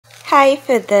Hi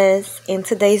for this. In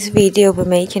today's video we're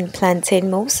making plantain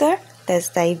mosa. Let's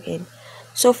dive in.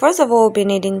 So first of all, we'll be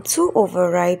needing 2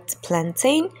 overripe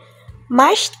plantain.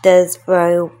 Mash this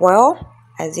very well.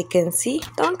 As you can see,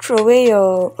 don't throw away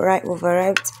your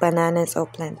overripe bananas or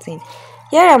plantain.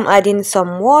 Here I'm adding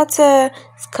some water,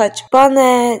 scotch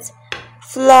bonnet,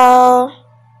 flour.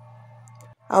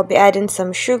 I'll be adding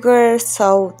some sugar,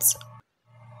 salt,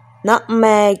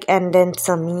 nutmeg, and then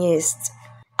some yeast.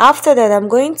 After that, I'm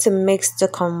going to mix to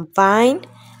combine,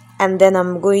 and then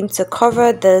I'm going to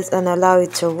cover this and allow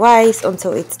it to rise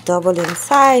until it's double in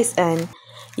size and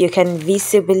you can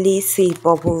visibly see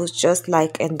bubbles just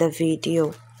like in the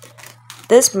video.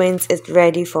 This means it's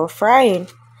ready for frying.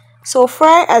 So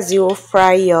fry as you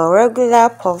fry your regular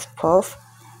puff,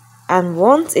 and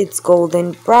once it's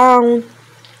golden brown,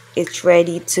 it's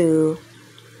ready to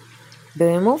be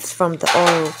removed from the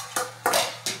oil.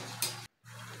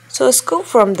 So scoop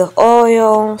from the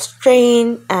oil,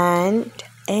 strain, and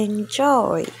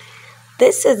enjoy.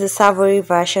 This is the savory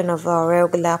version of our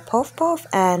regular puff,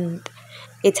 and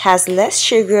it has less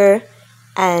sugar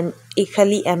and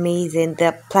equally amazing.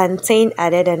 The plantain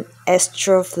added an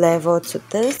extra flavor to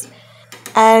this,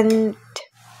 and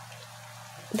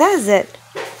that's it.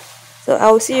 So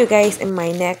I'll see you guys in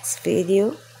my next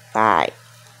video. Bye.